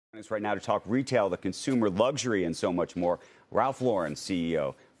Joining us right now to talk retail, the consumer, luxury, and so much more. Ralph Lauren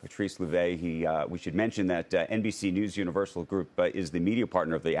CEO Patrice Louvet. We should mention that NBC News Universal Group is the media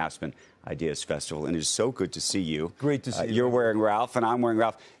partner of the Aspen Ideas Festival, and it is so good to see you. Great to see you. You're wearing Ralph, and I'm wearing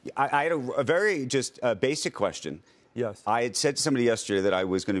Ralph. I had a very basic question. Yes. I had said to somebody yesterday that I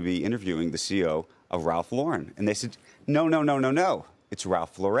was going to be interviewing the CEO of Ralph Lauren, and they said, no, it's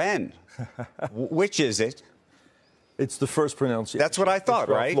Ralph Lauren. Which is it? It's the first pronunciation. That's what I thought,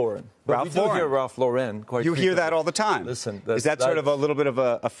 Ralph right? Lauren. But Ralph we do Lauren. hear Ralph Lauren quite You frequently. hear that all the time. Listen, is that sort of a little bit of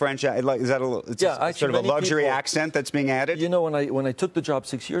a French? Is that actually, sort of a luxury people, accent that's being added? You know, when I took the job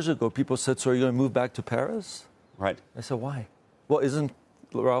 6 years ago, people said, "So are you going to move back to Paris?" Right. I said, "Why?" Well, isn't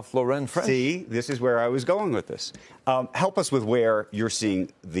Ralph Lauren French? See, this is where I was going with this. Help us with where you're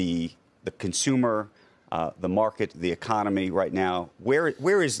seeing the consumer, the market, the economy right now.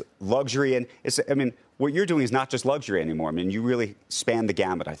 Where is luxury? And what you're doing is not just luxury anymore. I mean, you really span the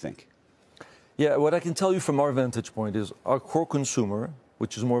gamut, I think. Yeah, what I can tell you from our vantage point is our core consumer,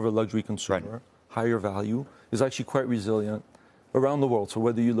 which is more of a luxury consumer, right, higher value, is actually quite resilient around the world. So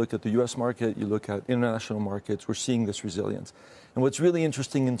whether you look at the U.S. market, you look at international markets, we're seeing this resilience. And what's really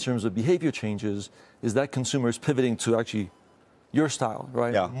interesting in terms of behavior changes is that consumer is pivoting to actually your style,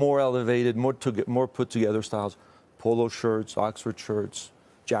 right? Yeah. More elevated, more put together styles, polo shirts, Oxford shirts,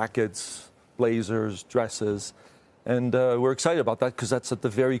 jackets, blazers, dresses. And we're excited about that because that's at the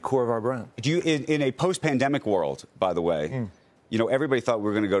very core of our brand. Do you, in a post-pandemic world, by the way, you know, everybody thought we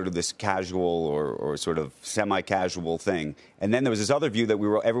were going to go to this casual or sort of semi-casual thing. And then there was this other view that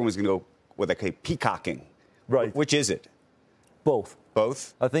everyone was going to go what they call peacocking. Right. Which is it? Both.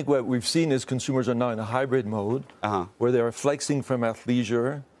 Both? I think what we've seen is consumers are now in a hybrid mode where they are flexing from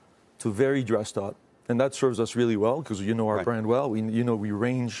athleisure to very dressed up. And that serves us really well because you know our brand well.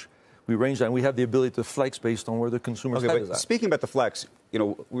 We range that, and we have the ability to flex based on where the consumer's head is at. Speaking about the flex, you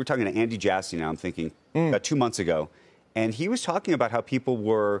know, we were talking to Andy Jassy now, I'm thinking, about 2 months ago, and he was talking about how people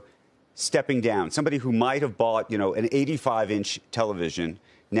were stepping down. Somebody who might have bought, you know, an 85-inch television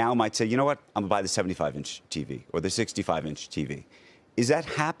now might say, you know what, I'm going to buy the 75-inch TV or the 65-inch TV. Is that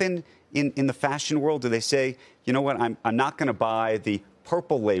happen in the fashion world? Do they say, you know what, I'm not going to buy the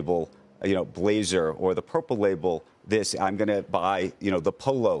purple label, you know, blazer or the purple label this, I'm going to buy, you know, the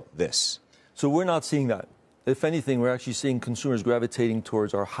polo this? So we're not seeing that. If anything, we're actually seeing consumers gravitating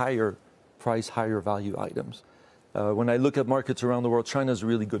towards our higher price, higher value items. When I look at markets around the world, China is a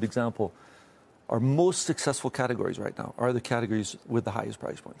really good example. Our most successful categories right now are the categories with the highest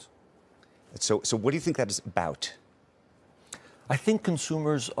price points. So what do you think that is about? I think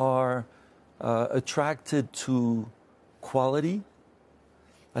consumers are attracted to quality.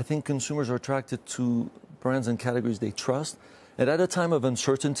 I think consumers are attracted to brands and categories they trust. And at a time of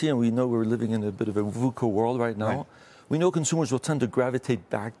uncertainty, and we know we're living in a bit of a VUCA world right now, we know consumers will tend to gravitate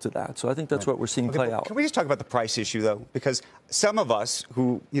back to that. So I think that's what we're seeing play out. Can we just talk about the price issue, though? Because some of us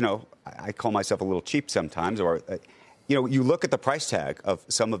who, you know, I call myself a little cheap sometimes, or, you know, you look at the price tag of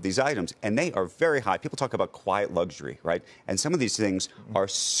some of these items, and they are very high. People talk about quiet luxury, right? And some of these things are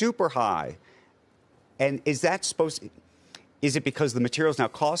super high. And is that supposed to... Is it because the materials now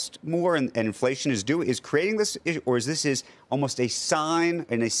cost more and inflation is creating this, or is this almost a sign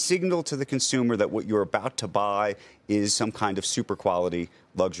and a signal to the consumer that what you're about to buy is some kind of super quality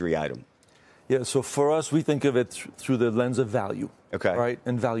luxury item? Yeah, so for us, we think of it through the lens of value, right,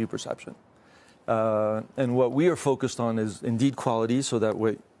 and value perception. And what we are focused on is indeed quality, so that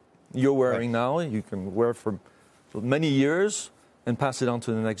what you're wearing now, you can wear for many years and pass it on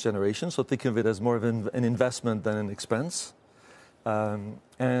to the next generation. So think of it as more of an investment than an expense. We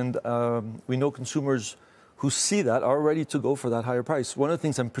know consumers who see that are ready to go for that higher price. One of the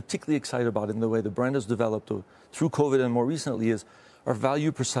things I'm particularly excited about in the way the brand has developed through COVID and more recently is our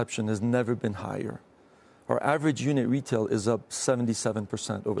value perception has never been higher. Our average unit retail is up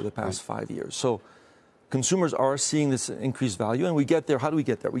 77% over the past 5 years. So consumers are seeing this increased value, and we get there. How do we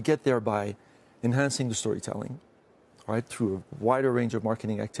get there? We get there by enhancing the storytelling, right, through a wider range of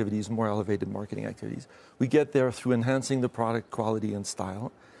marketing activities, more elevated marketing activities. We get there through enhancing the product quality and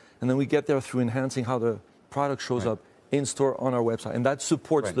style. And then we get there through enhancing how the product shows up in store on our website. And that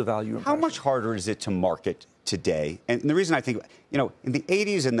supports the value impression. How much harder is it to market today? And the reason I think, you know, in the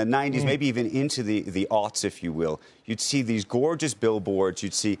 80s and the 90s, maybe even into the aughts, if you will, you'd see these gorgeous billboards.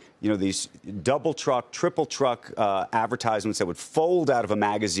 You'd see, you know, these double truck, triple truck advertisements that would fold out of a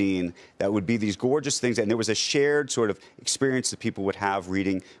magazine that would be these gorgeous things. And there was a shared sort of experience that people would have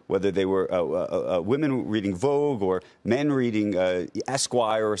reading, whether they were women reading Vogue or men reading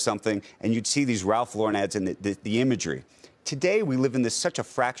Esquire or something. And you'd see these Ralph Lauren ads and the imagery. Today, we live in such a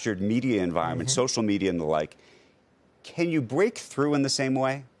fractured media environment, social media and the like. Can you break through in the same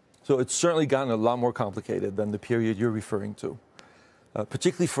way? So it's certainly gotten a lot more complicated than the period you're referring to,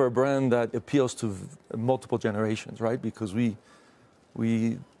 particularly for a brand that appeals to multiple generations, right? Because we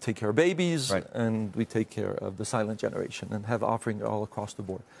take care of babies, right, and we take care of the silent generation and have offering all across the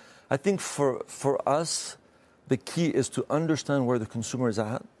board. I think for us, the key is to understand where the consumer is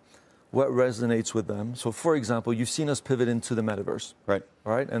at, what resonates with them. So, for example, you've seen us pivot into the metaverse. Right.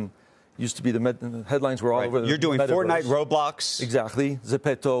 All right? And used to be the headlines were all over the You're doing metaverse. Fortnite, Roblox. Exactly.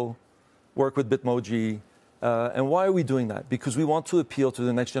 Zepeto, work with Bitmoji. And why are we doing that? Because we want to appeal to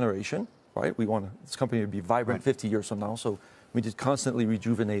the next generation, right? We want this company to be vibrant right, 50 years from now. So we just constantly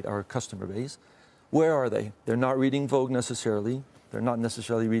rejuvenate our customer base. Where are they? They're not reading Vogue necessarily. They're not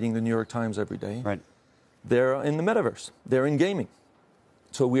necessarily reading the New York Times every day. Right. They're in the metaverse. They're in gaming.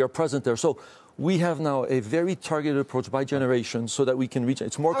 So we are present there. So we have now a very targeted approach by generation so that we can reach it.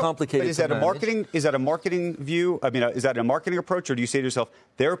 It's more complicated. But is that a marketing view? I mean, is that a marketing approach, or do you say to yourself,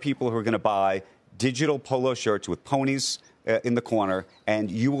 there are people who are going to buy digital polo shirts with ponies in the corner, and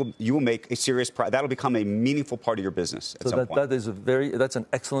you will make a serious that'll become a meaningful part of your business at some point? That's an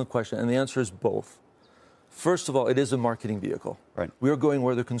excellent question, and the answer is both. First of all, it is a marketing vehicle. Right. We are going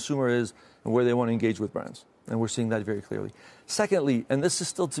where the consumer is and where they want to engage with brands, and we're seeing that very clearly. Secondly, and this is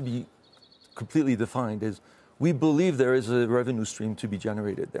still to be completely defined, is we believe there is a revenue stream to be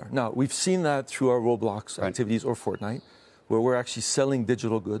generated there. Now, we've seen that through our Roblox activities or Fortnite, where we're actually selling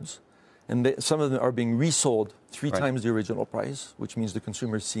digital goods, and some of them are being resold 3 times the original price, which means the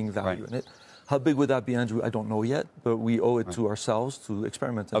consumer is seeing value in it. How big would that be, Andrew? I don't know yet, but we owe it to ourselves to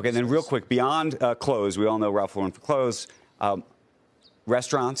experiment. Okay, then real quick, beyond clothes, we all know Ralph Lauren for clothes.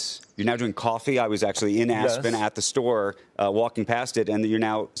 Restaurants, you're now doing coffee. I was actually in Aspen at the store, walking past it, and you're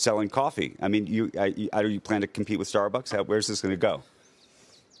now selling coffee. I mean, you plan to compete with Starbucks? Where's this going to go?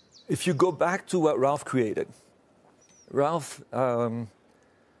 If you go back to what Ralph created, Ralph and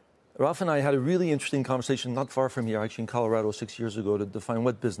I had a really interesting conversation not far from here, actually in Colorado 6 years ago, to define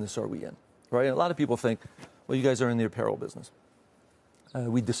what business are we in, right? And a lot of people think, well, you guys are in the apparel business.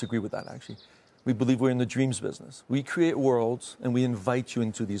 We disagree with that, actually. We believe we're in the dreams business. We create worlds, and we invite you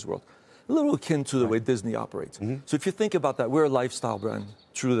into these worlds. A little akin to the way Disney operates. So if you think about that, we're a lifestyle brand,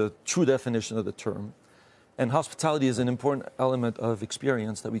 through the true definition of the term. And hospitality is an important element of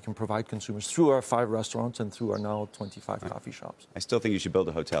experience that we can provide consumers through our 5 restaurants and through our now 25 coffee shops. I still think you should build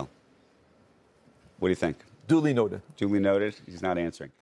a hotel. What do you think? Duly noted. Duly noted. He's not answering.